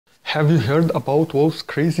Have you heard about those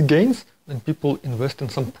crazy gains when people invest in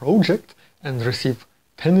some project and receive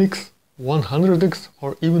 10x, 100x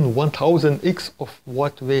or even 1000x of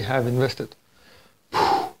what they have invested?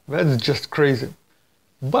 That's just crazy.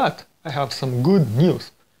 But I have some good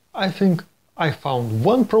news. I think I found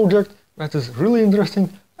one project that is really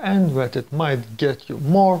interesting and that it might get you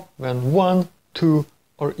more than 1, 2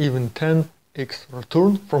 or even 10x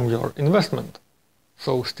return from your investment.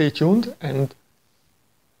 So stay tuned and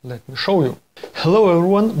let me show you. Hello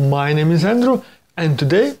everyone, my name is Andrew and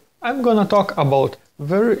today I'm gonna talk about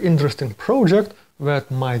very interesting project that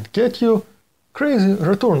might get you crazy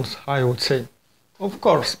returns, I would say. Of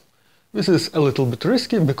course, this is a little bit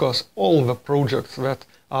risky because all the projects that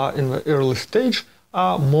are in the early stage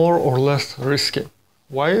are more or less risky.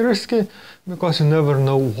 Why risky? Because you never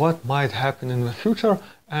know what might happen in the future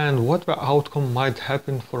and what the outcome might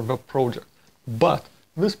happen for the project. But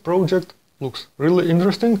this project looks really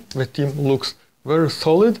interesting, the team looks very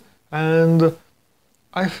solid, and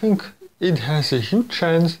I think it has a huge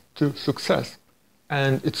chance to success.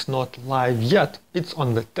 And it's not live yet, it's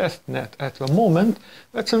on the test net at the moment.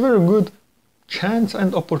 That's a very good chance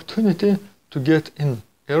and opportunity to get in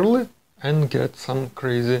early and get some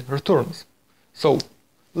crazy returns. So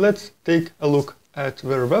let's take a look at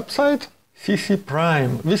their website.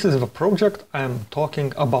 ScPrime. This is the project I am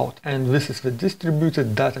talking about, and this is the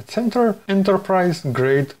distributed data center enterprise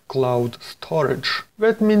grade cloud storage.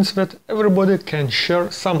 That means that everybody can share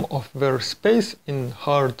some of their space in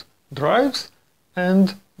hard drives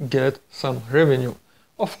and get some revenue.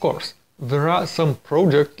 Of course, there are some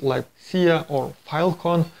projects like SIA or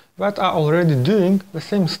Filecoin that are already doing the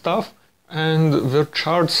same stuff and their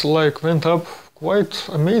charts went up quite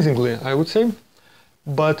amazingly, I would say.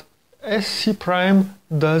 But ScPrime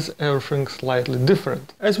does everything slightly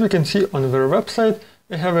different. As we can see on their website,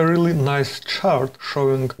 they have a really nice chart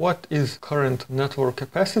showing what is current network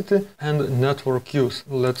capacity and network use.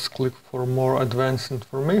 Let's click for more advanced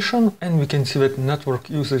information and we can see that network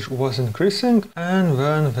usage was increasing and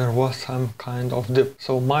then there was some kind of dip.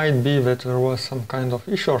 So might be that there was some kind of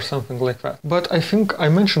issue or something like that. But I think I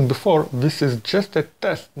mentioned before, this is just a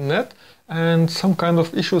test net and some kind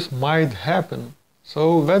of issues might happen.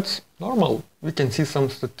 So that's normal. We can see some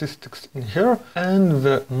statistics in here and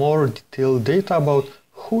the more detailed data about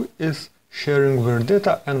who is sharing their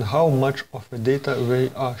data and how much of the data they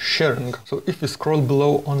are sharing. So if we scroll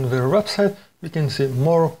below on their website, we can see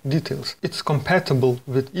more details. It's compatible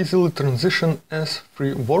with easily transition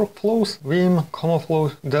S3 workflows, Vim,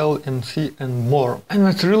 CommFlow, Dell, MC and more. And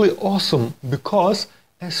that's really awesome because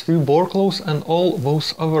S3 workflows and all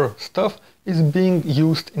those other stuff is being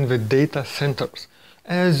used in the data centers.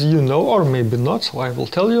 As you know, or maybe not, so I will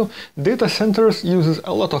tell you, data centers uses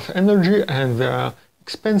a lot of energy and they are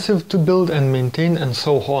expensive to build and maintain and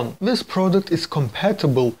so on. This product is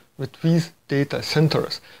compatible with these data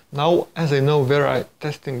centers. Now, as I know, they are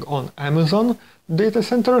testing on Amazon data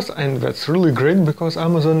centers and that's really great because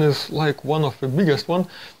Amazon is like one of the biggest one.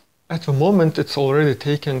 At the moment, it's already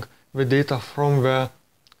taking the data from the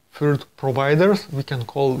third providers, we can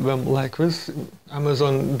call them like this.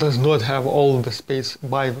 Amazon does not have all the space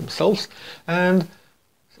by themselves and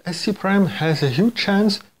ScPrime has a huge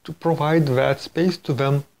chance to provide that space to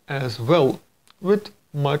them as well with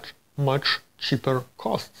much cheaper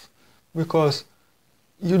costs, because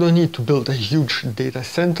you don't need to build a huge data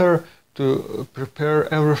center to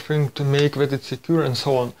prepare everything to make that it's secure and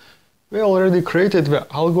so on. We already created the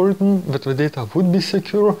algorithm that the data would be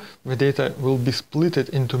secure, the data will be split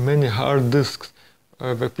into many hard disks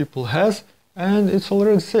that people has, and it's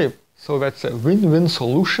already safe. So that's a win-win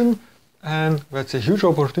solution, and that's a huge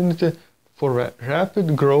opportunity for a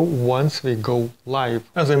rapid growth once we go live.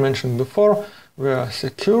 As I mentioned before, we are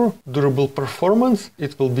secure, durable performance.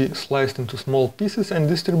 It will be sliced into small pieces and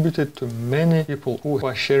distributed to many people who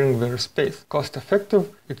are sharing their space. Cost effective,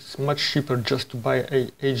 it's much cheaper just to buy a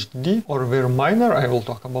HDD or their miner, I will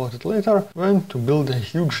talk about it later, than to build a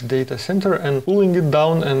huge data center and pulling it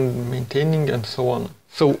down and maintaining and so on.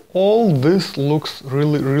 So all this looks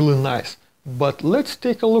really nice. But let's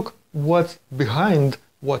take a look what's behind,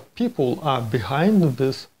 what people are behind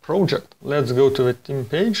this project. Let's go to the team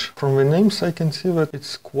page. From the names I can see that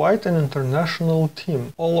it's quite an international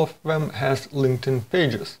team. All of them has LinkedIn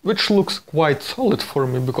pages, which looks quite solid for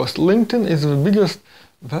me because LinkedIn is the biggest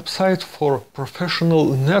website for professional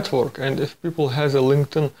network, and if people has a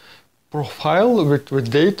LinkedIn profile with the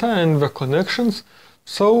data and the connections,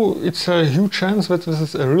 so it's a huge chance that this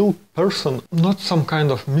is a real person, not some kind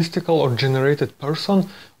of mystical or generated person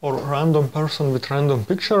or random person with random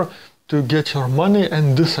picture to get your money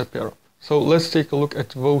and disappear. So let's take a look at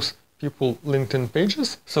those people LinkedIn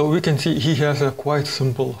pages. So we can see he has a quite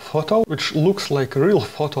simple photo, which looks like a real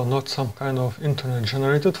photo, not some kind of internet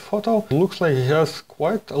generated photo. It looks like he has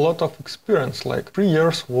quite a lot of experience, like 3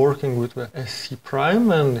 years working with the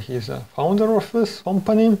ScPrime, and he's a founder of this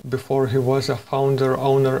company. Before he was a founder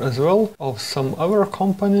owner as well of some other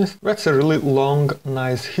companies. That's a really long,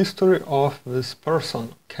 nice history of this person,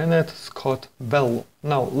 Kenneth Scott Bell.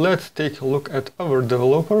 Now let's take a look at other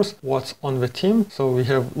developers, what's on the team. So we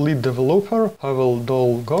have lead developer Pavel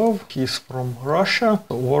Dolgov. He's from Russia,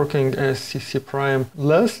 working as ScPrime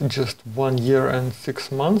less, just 1 year and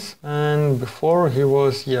 6 months. And before he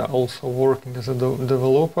was also working as a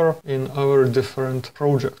developer in other different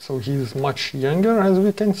projects. So he's much younger, as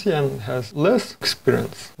we can see, and has less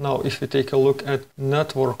experience. Now if we take a look at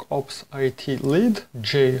Network Ops IT lead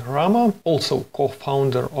Jay Rama, also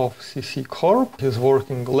co-founder of CC Corp. He's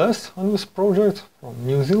working less on this project, from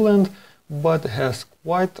New Zealand, but has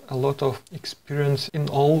quite a lot of experience in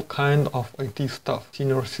all kind of IT stuff.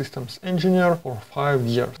 Senior systems engineer for 5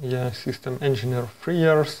 years. System engineer 3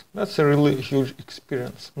 years. That's a really huge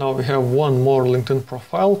experience. Now we have one more LinkedIn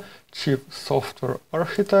profile, Chief Software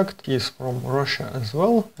Architect. He's from Russia as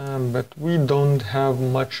well, but we don't have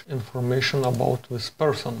much information about this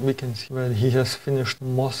person. We can see that he has finished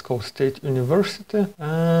Moscow State University,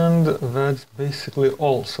 and that's basically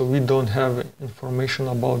all. So we don't have information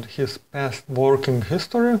about his past working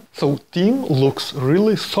history. So team looks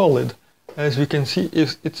really solid. As we can see,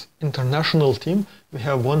 it's international team. We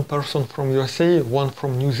have one person from USA, one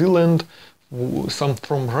from New Zealand, some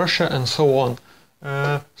from Russia, and so on.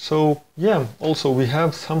 Also we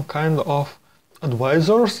have some kind of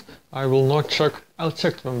advisors. I will not check, I'll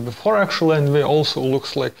check them before actually, and they also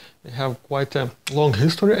looks like they have quite a long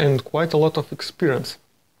history and quite a lot of experience.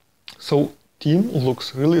 So team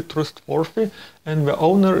looks really trustworthy, and the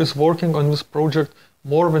owner is working on this project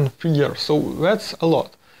more than 3 years, so that's a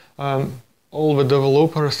lot. All the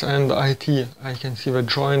developers and IT, I can see they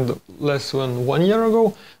joined less than 1 year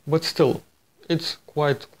ago, but still, it's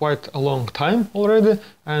quite a long time already,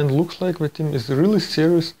 and looks like the team is really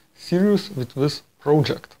serious with this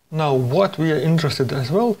project. Now, what we are interested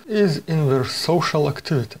as well is in their social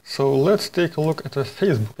activity. So let's take a look at the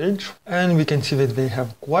Facebook page, and we can see that they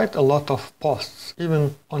have quite a lot of posts.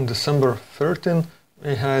 Even on December 13,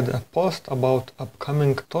 they had a post about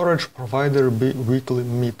upcoming storage provider weekly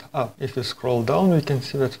meetup. If you scroll down, we can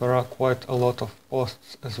see that there are quite a lot of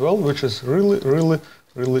posts as well, which is really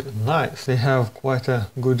nice. They have quite a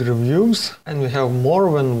good reviews, and we have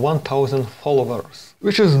more than 1,000 followers,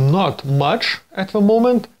 which is not much at the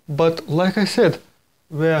moment, but like I said,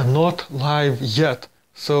 we are not live yet.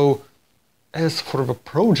 So as for the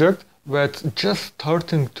project, that's just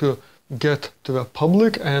starting to get to the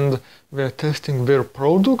public and we're testing their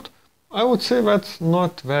product, I would say that's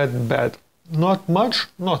not that bad. Not much,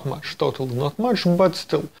 totally not much, but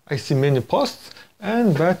still, I see many posts,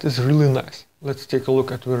 and that is really nice. Let's take a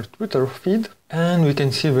look at their Twitter feed, and we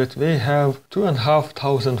can see that they have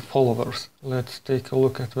 2,500 followers. Let's take a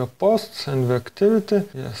look at the posts and the activity.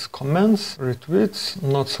 Yes, comments, retweets,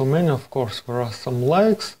 not so many, of course, there are some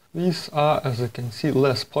likes. These are, as you can see,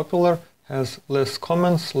 less popular, has less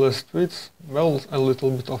comments, less tweets, well, a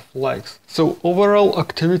little bit of likes. So overall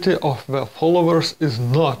activity of the followers is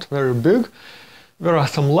not very big. There are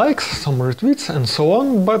some likes, some retweets, and so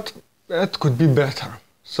on, but that could be better.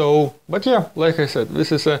 So, but yeah, like I said,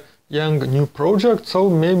 this is a young new project, so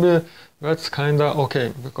maybe that's kinda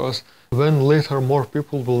okay, because when later more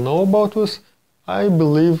people will know about this, I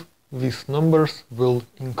believe these numbers will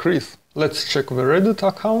increase. Let's check the Reddit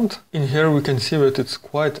account. In here we can see that it's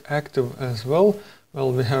quite active as well.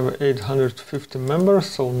 Well, we have 850 members,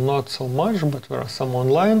 so not so much, but there are some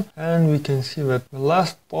online. And we can see that the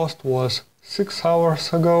last post was 6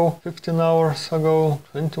 hours ago, 15 hours ago,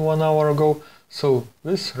 21 hours ago. So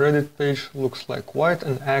this Reddit page looks like quite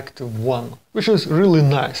an active one, which is really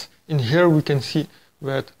nice. In here we can see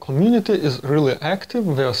that community is really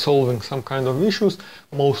active. They are solving some kind of issues,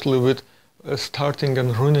 mostly with starting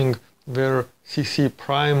and running their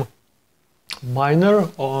ScPrime miner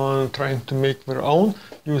on trying to make their own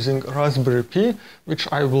using Raspberry Pi,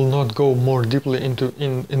 which I will not go more deeply into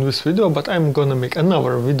in this video, but I'm gonna make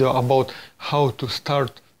another video about how to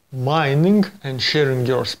start mining and sharing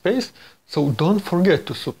your space. So don't forget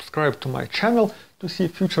to subscribe to my channel to see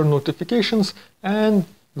future notifications and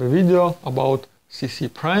the video about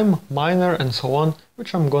ScPrime, miner, and so on,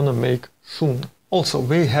 which I'm gonna make soon. Also,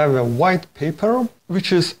 they have a white paper,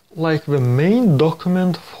 which is like the main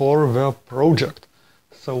document for the project.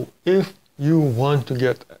 So if you want to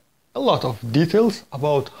get a lot of details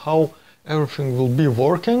about how everything will be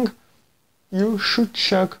working, you should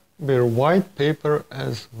check their white paper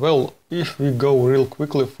as well. If we go real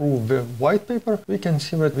quickly through the white paper, we can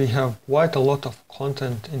see that we have quite a lot of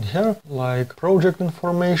content in here, like project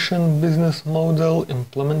information, business model,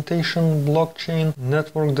 implementation, blockchain,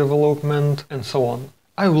 network development, and so on.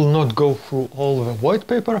 I will not go through all the white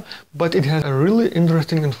paper, but it has a really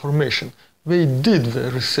interesting information. They did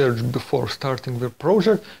the research before starting the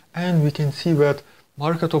project, and we can see that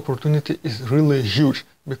market opportunity is really huge,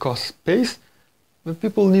 because space, the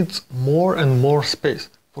people need more and more space.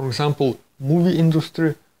 For example, movie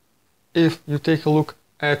industry, if you take a look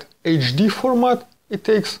at HD format, it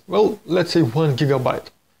takes, well, let's say 1 gigabyte.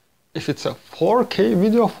 If it's a 4K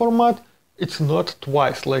video format, it's not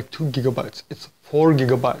twice like 2 gigabytes, it's 4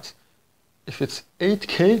 gigabytes. If it's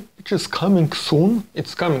 8K, which is coming soon,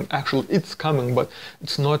 it's coming, but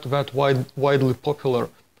it's not that widely popular,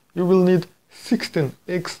 you will need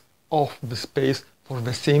 16x of the space for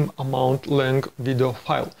the same amount length video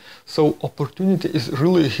file. So opportunity is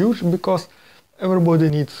really huge, because everybody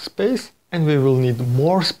needs space and we will need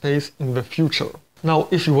more space in the future. Now,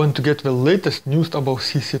 if you want to get the latest news about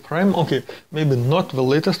ScPrime, okay, maybe not the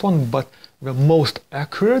latest one, but the most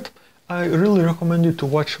accurate, I really recommend you to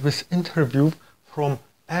watch this interview from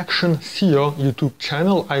Action CEO YouTube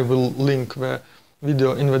channel. I will link the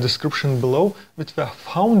video in the description below, with the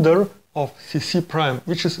founder of ScPrime,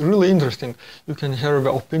 which is really interesting. You can hear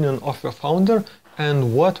the opinion of the founder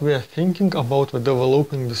and what we are thinking about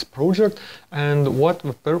developing this project and what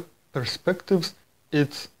the perspectives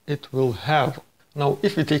it will have. Now,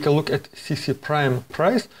 if we take a look at ScPrime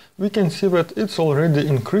price, we can see that it's already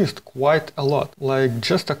increased quite a lot. Like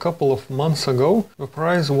just a couple of months ago, the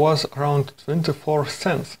price was around 24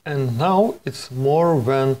 cents, and now it's more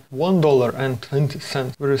than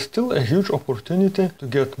 $1.20. There is still a huge opportunity to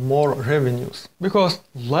get more revenues, because,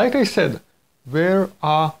 like I said, we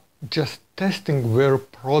are just testing their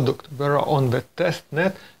product. We're on the test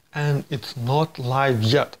net and it's not live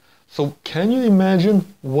yet. So can you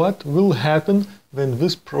imagine what will happen when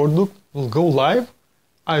this product will go live?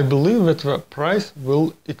 I believe that the price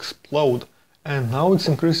will explode, and now it's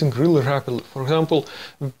increasing really rapidly. For example,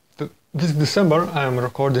 this December, I am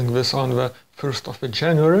recording this on the 1st of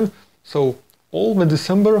January, so all the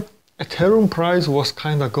December Ethereum price was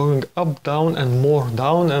kind of going up, down and more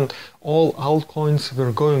down, and all altcoins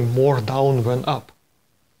were going more down than up.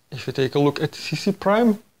 If you take a look at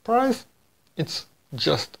ScPrime price, it's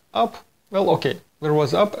just up. Well, okay, there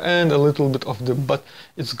was up and a little bit of dip, but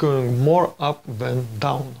it's going more up than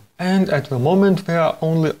down. And at the moment we are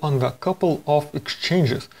only on the couple of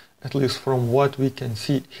exchanges, at least from what we can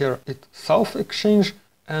see here. It's South Exchange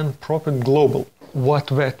and Profit Global. What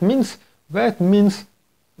that means? That means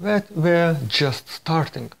that we're just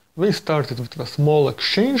starting. We started with a small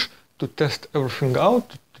exchange to test everything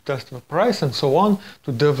out, to test the price and so on,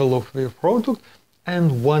 to develop their product,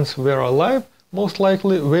 and once we're alive, most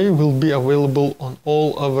likely they will be available on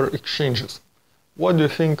all other exchanges. What do you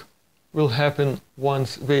think will happen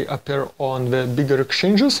once they appear on the bigger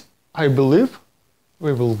exchanges? I believe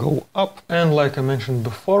we will go up, and like I mentioned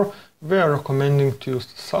before, we are recommending to use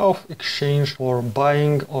South Exchange for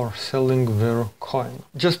buying or selling their coin.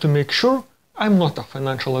 Just to make sure, I'm not a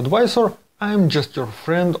financial advisor, I'm just your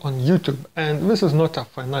friend on YouTube, and this is not a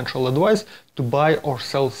financial advice to buy or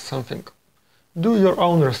sell something. Do your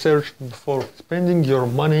own research before spending your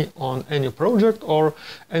money on any project or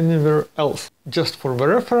anywhere else. Just for the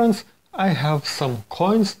reference, I have some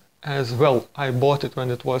coins as well. I bought it when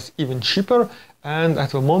it was even cheaper, and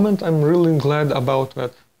at the moment I'm really glad about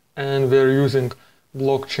that. And we're using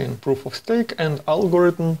blockchain proof of stake and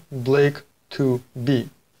algorithm Blake 2B.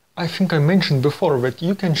 I think I mentioned before that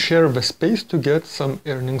you can share the space to get some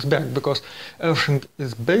earnings back, because everything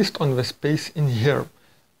is based on the space in here.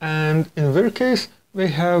 And in their case, they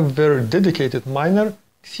have their dedicated miner,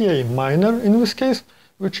 CA miner in this case,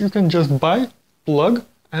 which you can just buy, plug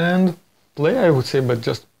and play, I would say, but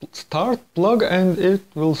just start, plug, and it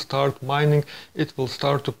will start mining, it will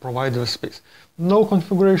start to provide the space. No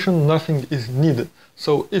configuration, nothing is needed.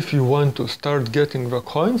 So if you want to start getting the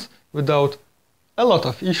coins without a lot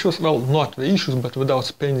of issues, well, not the issues, but without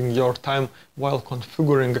spending your time while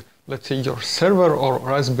configuring, let's say, your server or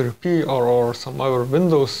Raspberry Pi or some other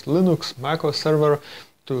Windows, Linux, macOS server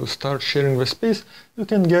to start sharing the space, you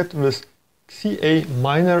can get this CA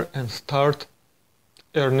miner and start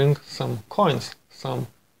earning some coins, some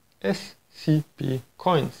SCP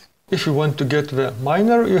coins. If you want to get the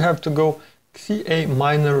miner, you have to go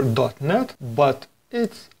caminer.net, but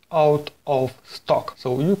it's out of stock,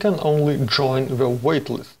 so you can only join the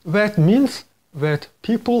waitlist. That means that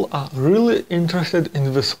people are really interested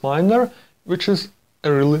in this miner, which is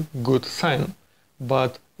a really good sign.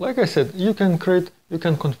 But like I said, you can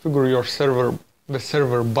configure your server, the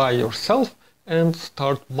server by yourself and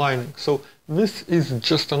start mining. So this is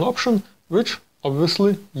just an option which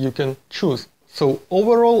obviously you can choose. So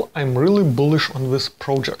overall, I'm really bullish on this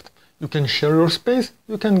project. You can share your space,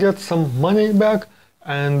 you can get some money back,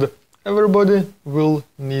 and everybody will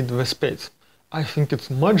need the space. I think it's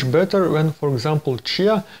much better when, for example,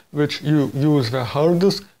 Chia, which you use the hard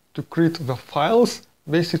disk to create the files.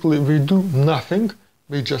 Basically, we do nothing.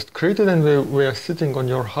 We just create it and we are sitting on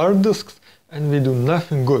your hard disks and we do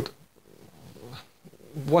nothing good.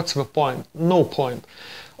 What's the point? No point.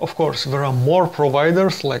 Of course, there are more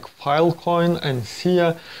providers like Filecoin and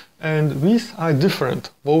Sia, and these are different.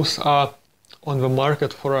 Those are on the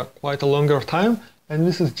market for quite a longer time, and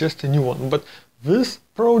this is just a new one. But this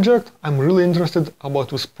project, I'm really interested about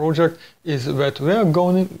this project, is that they are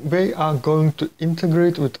going to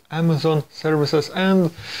integrate with Amazon services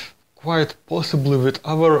and quite possibly with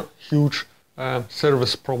other huge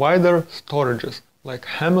service provider storages like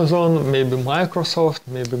Amazon, maybe Microsoft,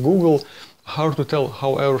 maybe Google. Hard to tell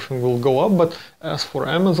how everything will go up, but as for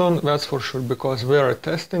Amazon, that's for sure, because we are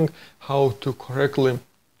testing how to correctly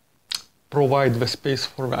provide the space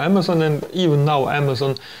for the Amazon, and even now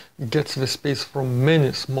Amazon gets the space from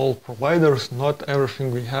many small providers, not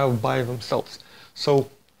everything we have by themselves. So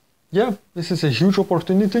yeah, this is a huge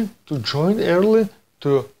opportunity to join early,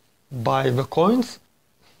 to buy the coins.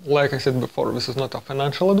 Like I said before, this is not a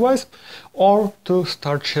financial advice, or to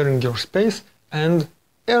start sharing your space and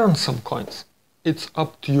earn some coins. It's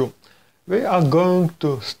up to you. We are going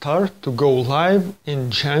to start to go live in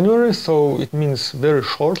January, so it means very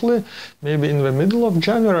shortly, maybe in the middle of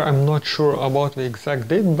January. I'm not sure about the exact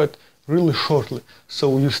date, but really shortly.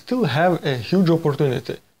 So you still have a huge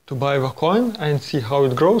opportunity to buy the coin and see how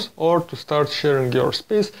it grows, or to start sharing your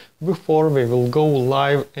space before we will go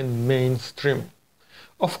live in mainstream.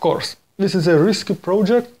 Of course, this is a risky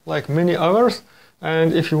project like many others,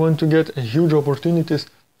 and if you want to get a huge opportunities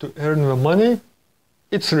to earn the money,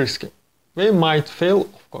 it's risky. We might fail,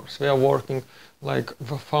 of course. We are working like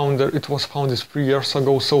the founder, it was founded 3 years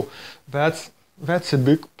ago, so that's a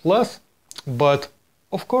big plus. But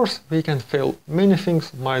of course we can fail. Many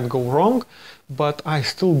things might go wrong, but I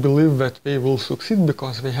still believe that we will succeed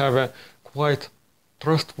because we have a quite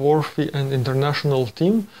trustworthy and international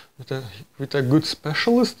team with a good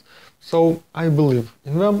specialist. So I believe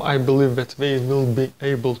in them. I believe that they will be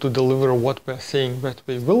able to deliver what we're saying that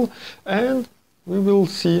we will, and we will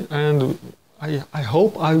see. And I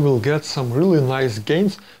hope I will get some really nice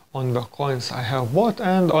gains on the coins I have bought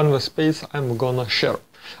and on the space I'm gonna share.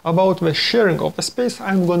 About the sharing of the space,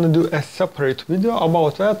 I'm gonna do a separate video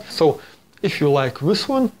about that. So if you like this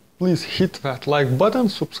one, please hit that like button,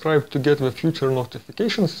 subscribe to get the future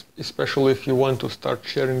notifications, especially if you want to start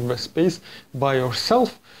sharing the space by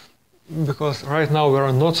yourself, because right now there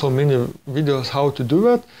are not so many videos how to do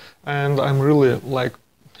that, and I'm really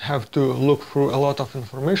have to look through a lot of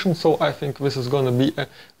information. So I think this is going to be a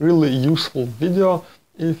really useful video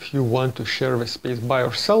if you want to share the space by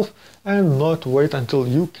yourself and not wait until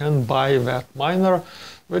you can buy that miner,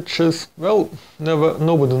 which is, well,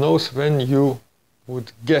 nobody knows when you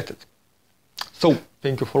would get it. So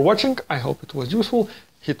thank you for watching. I hope it was useful.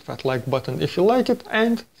 Hit that like button if you like it,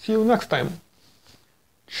 and see you next time.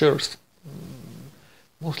 Cheers.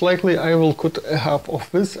 Most likely I will cut half of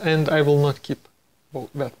this and I will not keep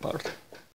that part.